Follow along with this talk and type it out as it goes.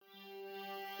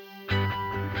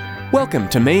Welcome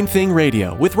to Main Thing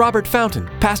Radio with Robert Fountain,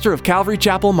 pastor of Calvary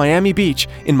Chapel, Miami Beach,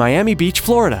 in Miami Beach,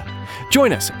 Florida.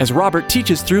 Join us as Robert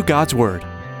teaches through God's Word.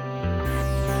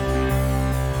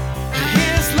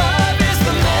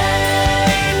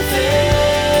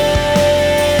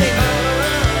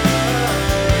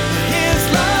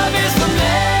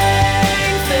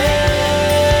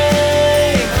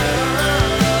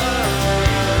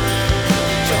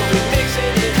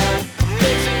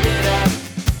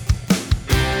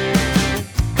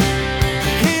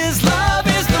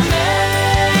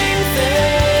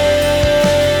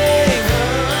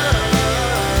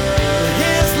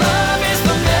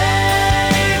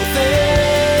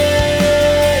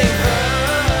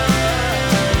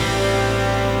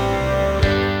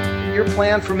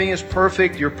 For me is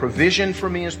perfect. Your provision for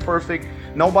me is perfect.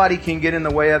 Nobody can get in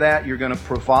the way of that. You're going to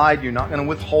provide. You're not going to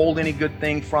withhold any good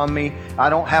thing from me. I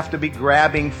don't have to be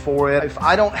grabbing for it. If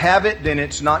I don't have it, then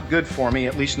it's not good for me,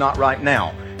 at least not right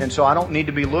now. And so I don't need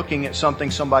to be looking at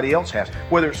something somebody else has,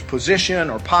 whether it's position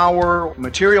or power, or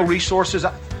material resources.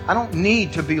 I don't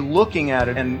need to be looking at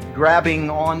it and grabbing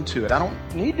onto it. I don't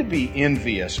need to be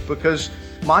envious because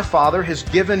my Father has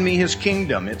given me His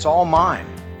kingdom. It's all mine.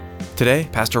 Today,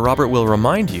 Pastor Robert will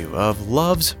remind you of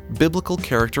love's biblical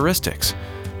characteristics.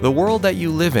 The world that you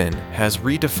live in has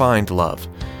redefined love.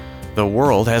 The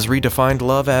world has redefined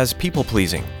love as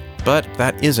people-pleasing, but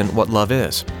that isn't what love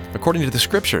is. According to the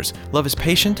Scriptures, love is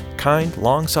patient, kind,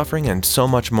 long-suffering, and so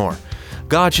much more.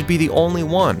 God should be the only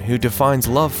one who defines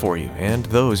love for you and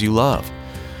those you love.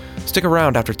 Stick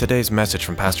around after today's message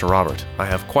from Pastor Robert. I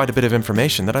have quite a bit of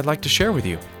information that I'd like to share with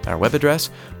you. Our web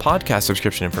address, podcast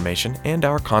subscription information, and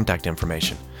our contact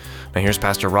information. Now here's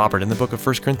Pastor Robert in the book of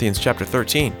 1 Corinthians chapter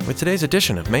 13 with today's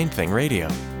edition of Main Thing Radio.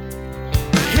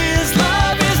 His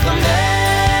love is the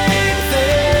main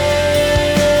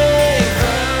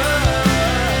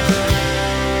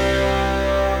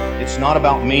thing. It's not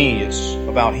about me, it's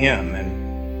about Him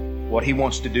and what He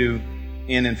wants to do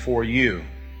in and for you.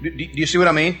 Do you see what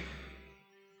I mean?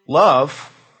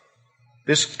 Love,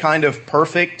 this kind of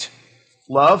perfect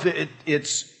love,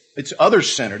 it's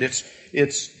other-centered.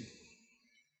 Its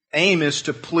aim is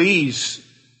to please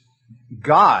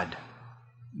God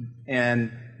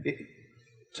and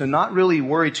to not really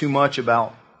worry too much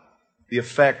about the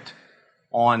effect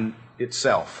on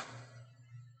itself.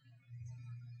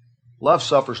 Love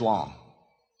suffers long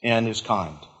and is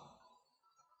kind.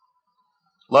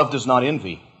 Love does not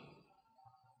envy.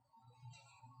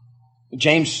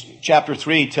 James chapter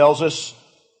 3 tells us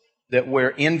that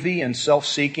where envy and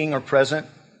self-seeking are present,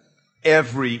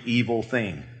 every evil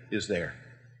thing is there.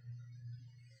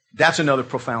 That's another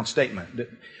profound statement.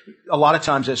 A lot of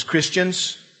times as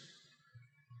Christians,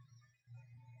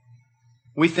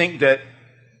 we think that,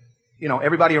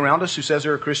 everybody around us who says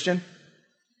they're a Christian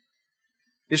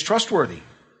is trustworthy.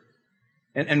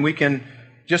 And we can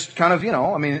just kind of,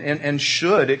 and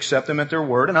should accept them at their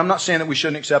word. And I'm not saying that we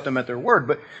shouldn't accept them at their word,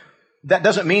 but that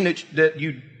doesn't mean that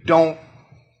you don't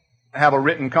have a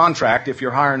written contract if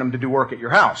you're hiring them to do work at your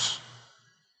house.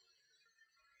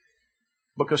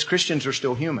 Because Christians are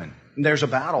still human. And there's a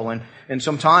battle. And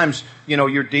sometimes,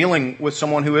 you're dealing with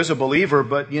someone who is a believer,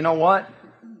 but you know what?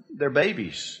 They're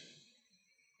babies.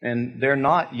 And they're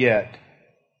not yet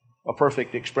a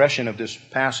perfect expression of this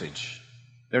passage.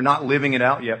 They're not living it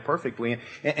out yet perfectly.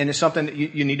 And it's something that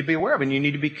you need to be aware of and you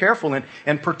need to be careful.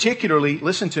 And particularly,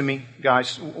 listen to me,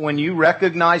 guys, when you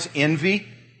recognize envy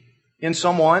in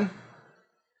someone,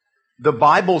 the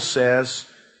Bible says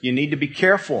you need to be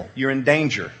careful. You're in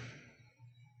danger.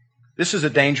 This is a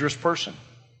dangerous person.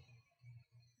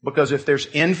 Because if there's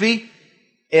envy,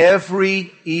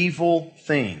 every evil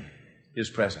thing is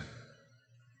present.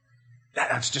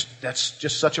 That's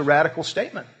just such a radical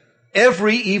statement.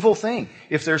 Every evil thing,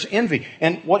 if there's envy.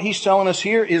 And what he's telling us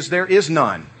here is there is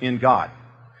none in God.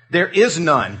 There is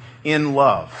none in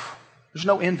love. There's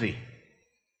no envy.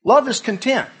 Love is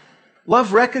content.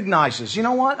 Love recognizes, you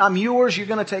know what? I'm yours. You're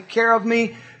going to take care of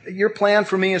me. Your plan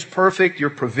for me is perfect. Your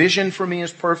provision for me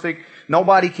is perfect.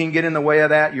 Nobody can get in the way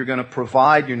of that. You're going to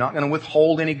provide. You're not going to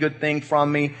withhold any good thing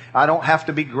from me. I don't have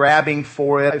to be grabbing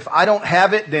for it. If I don't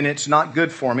have it, then it's not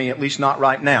good for me, at least not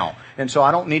right now. And so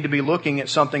I don't need to be looking at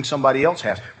something somebody else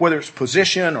has, whether it's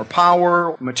position or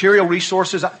power, material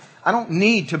resources. I don't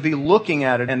need to be looking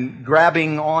at it and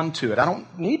grabbing onto it. I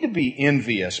don't need to be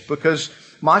envious because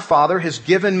my Father has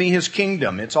given me His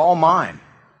kingdom. It's all mine.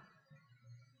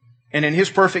 And in His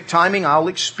perfect timing, I'll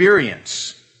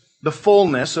experience the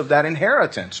fullness of that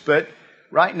inheritance. But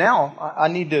right now, I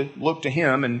need to look to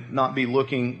Him and not be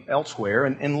looking elsewhere.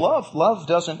 And love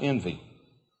doesn't envy.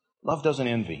 Love doesn't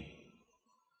envy.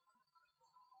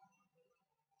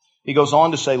 He goes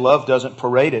on to say love doesn't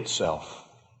parade itself.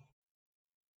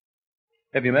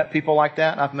 Have you met people like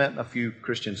that? I've met a few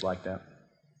Christians like that.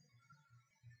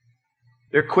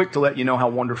 They're quick to let you know how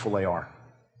wonderful they are.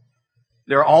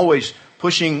 They're always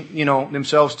pushing,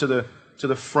 themselves to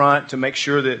the front to make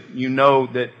sure that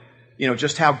that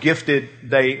just how gifted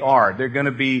they are. They're going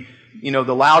to be,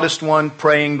 the loudest one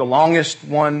praying, the longest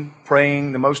one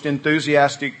praying, the most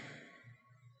enthusiastic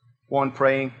one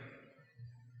praying,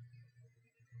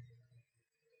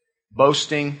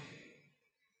 boasting,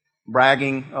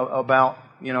 bragging about,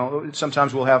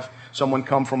 sometimes we'll have someone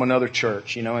come from another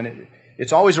church, and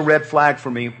it's always a red flag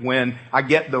for me when I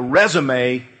get the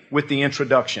resume with the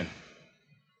introduction.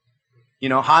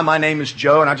 Hi, my name is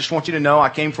Joe, and I just want you to know I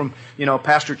came from,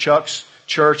 Pastor Chuck's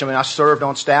church. I served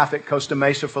on staff at Costa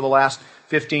Mesa for the last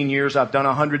 15 years. I've done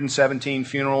 117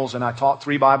 funerals, and I taught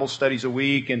 3 Bible studies a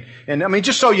week. And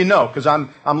just so you know, because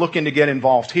I'm looking to get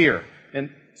involved here.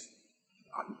 And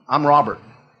I'm Robert.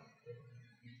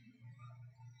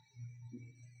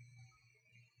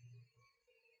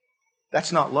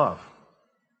 That's not love.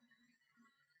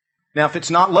 Now, if it's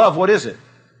not love, what is it?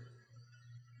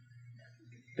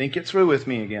 Think it through with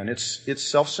me again. It's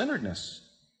self-centeredness.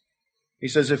 He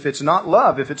says if it's not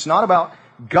love, if it's not about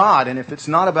God, and if it's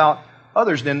not about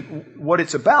others, then what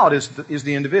it's about is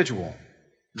the individual,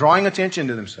 drawing attention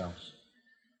to themselves.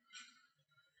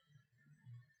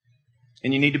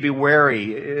 And you need to be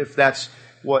wary if that's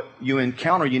what you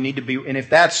encounter. You need to be, and if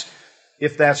that's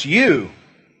you,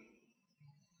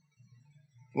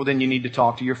 well, then you need to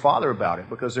talk to your Father about it,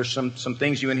 because there's some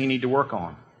things you and He need to work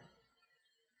on.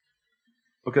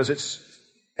 Because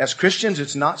as Christians,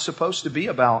 it's not supposed to be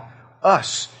about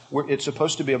us. It's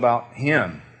supposed to be about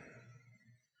Him.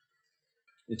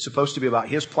 It's supposed to be about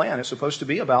His plan. It's supposed to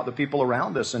be about the people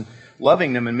around us and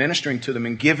loving them and ministering to them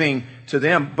and giving to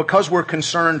them because we're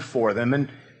concerned for them. And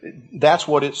that's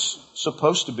what it's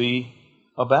supposed to be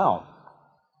about.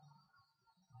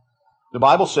 The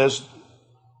Bible says,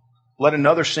 let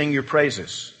another sing your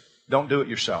praises. Don't do it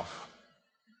yourself.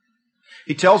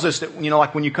 He tells us that,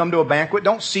 like when you come to a banquet,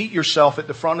 don't seat yourself at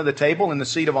the front of the table in the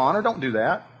seat of honor. Don't do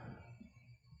that.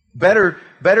 Better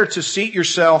to seat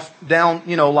yourself down,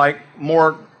 like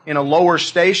more in a lower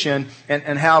station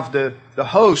and have the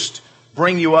host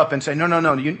bring you up and say,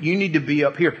 no, you need to be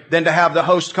up here, than to have the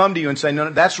host come to you and say, no,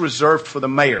 that's reserved for the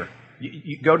mayor.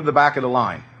 You go to the back of the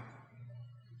line.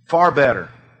 Far better.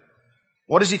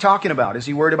 What is he talking about? Is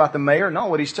he worried about the mayor? No,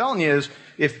 what he's telling you is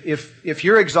if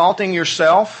you're exalting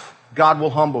yourself, God will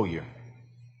humble you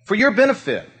for your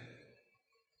benefit.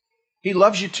 He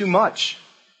loves you too much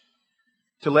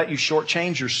to let you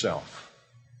shortchange yourself.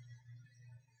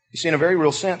 You see, in a very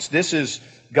real sense, this is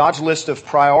God's list of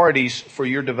priorities for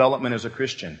your development as a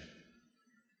Christian.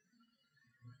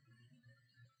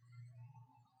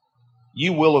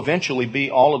 You will eventually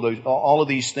be all of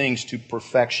these things to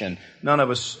perfection. None of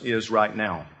us is right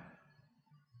now.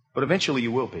 But eventually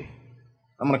you will be.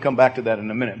 I'm going to come back to that in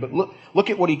a minute. But look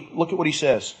at what he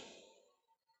says.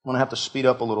 I'm going to have to speed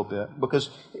up a little bit because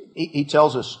he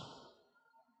tells us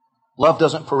love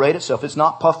doesn't parade itself. It's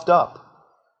not puffed up.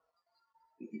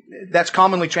 That's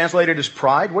commonly translated as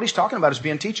pride. What he's talking about is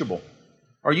being teachable.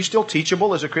 Are you still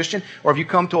teachable as a Christian? Or have you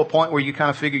come to a point where you kind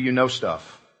of figure you know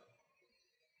stuff?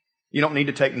 You don't need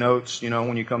to take notes,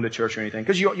 when you come to church or anything.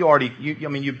 Because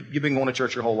you've been going to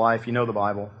church your whole life. You know the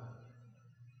Bible.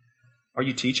 Are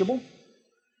you teachable?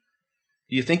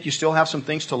 Do you think you still have some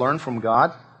things to learn from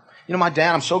God? My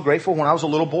dad, I'm so grateful. When I was a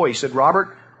little boy, he said,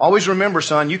 Robert, always remember,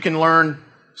 son, you can learn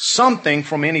something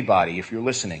from anybody if you're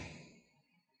listening.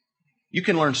 You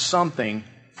can learn something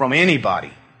from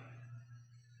anybody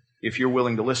if you're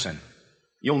willing to listen.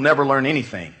 You'll never learn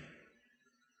anything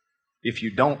if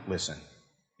you don't listen,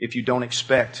 if you don't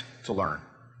expect to learn.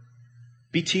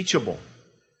 Be teachable.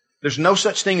 There's no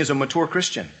such thing as a mature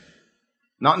Christian.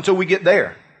 Not until we get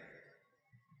there.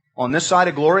 On this side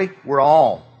of glory, we're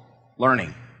all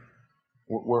learning.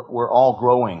 We're all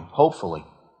growing, hopefully.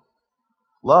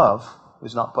 Love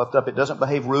is not puffed up. It doesn't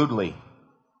behave rudely.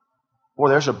 Boy,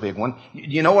 there's a big one.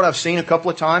 You know what I've seen a couple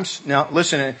of times? Now,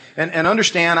 listen, and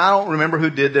understand, I don't remember who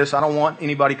did this. I don't want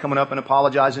anybody coming up and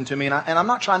apologizing to me. And I'm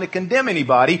not trying to condemn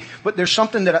anybody, but there's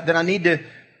something that I need to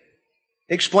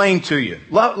explain to you.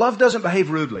 Love doesn't behave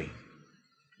rudely.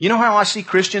 You know how I see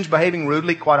Christians behaving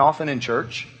rudely quite often in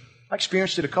church? I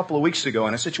experienced it a couple of weeks ago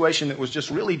in a situation that was just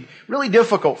really, really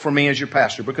difficult for me as your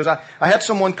pastor because I had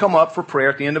someone come up for prayer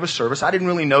at the end of a service. I didn't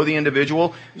really know the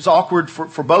individual. It was awkward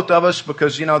for both of us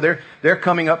because, they're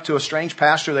coming up to a strange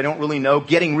pastor they don't really know,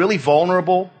 getting really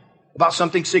vulnerable about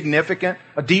something significant,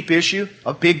 a deep issue,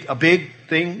 a big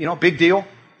thing, big deal.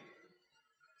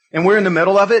 And we're in the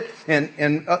middle of it,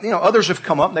 and others have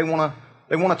come up. They want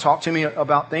to talk to me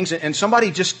about things, and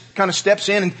somebody just kind of steps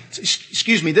in and,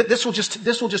 excuse me, this will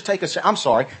just take a second. I'm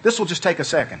sorry, this will just take a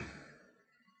second.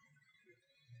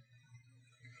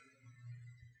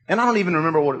 And I don't even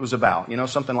remember what it was about.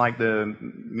 Something like the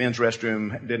men's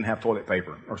restroom didn't have toilet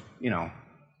paper, or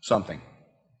something.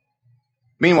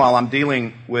 Meanwhile, I'm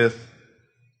dealing with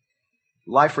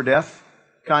life or death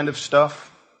kind of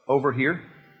stuff over here.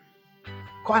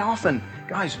 Quite often,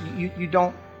 guys, you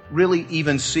don't really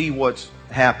even see what's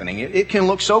happening. It can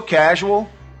look so casual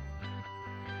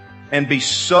and be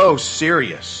so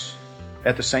serious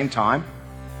at the same time.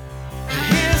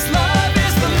 His love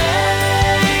is the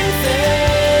main thing.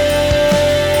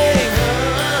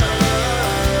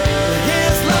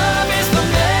 His love is the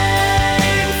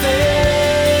main thing.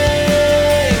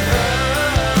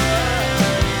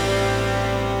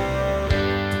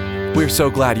 We're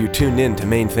so glad you tuned in to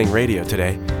Main Thing Radio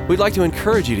today. We'd like to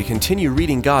encourage you to continue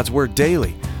reading God's Word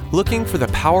daily, looking for the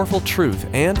powerful truth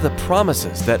and the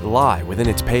promises that lie within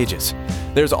its pages.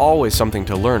 There's always something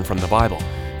to learn from the Bible,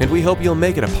 and we hope you'll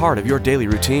make it a part of your daily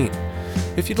routine.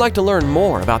 If you'd like to learn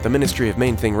more about the ministry of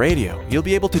Main Thing Radio, you'll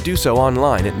be able to do so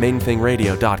online at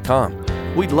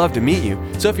mainthingradio.com. We'd love to meet you,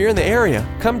 so if you're in the area,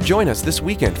 come join us this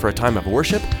weekend for a time of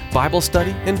worship, Bible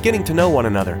study, and getting to know one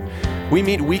another. We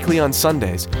meet weekly on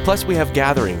Sundays, plus we have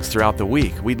gatherings throughout the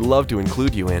week we'd love to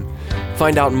include you in.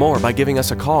 Find out more by giving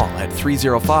us a call at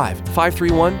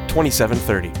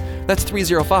 305-531-2730. That's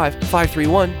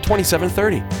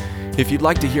 305-531-2730. If you'd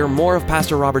like to hear more of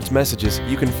Pastor Robert's messages,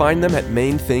 you can find them at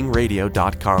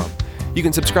mainthingradio.com. You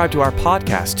can subscribe to our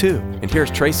podcast too, and here's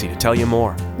Tracy to tell you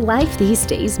more. Life these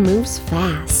days moves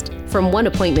fast. From one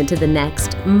appointment to the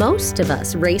next, most of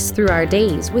us race through our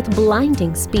days with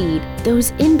blinding speed.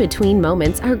 Those in-between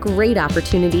moments are great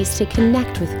opportunities to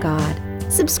connect with God.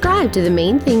 Subscribe to the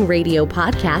Main Thing Radio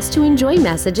podcast to enjoy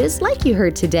messages like you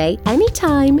heard today,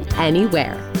 anytime,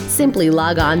 anywhere. Simply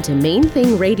log on to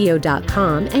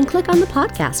mainthingradio.com and click on the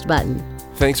podcast button.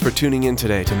 Thanks for tuning in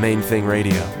today to Main Thing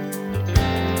Radio.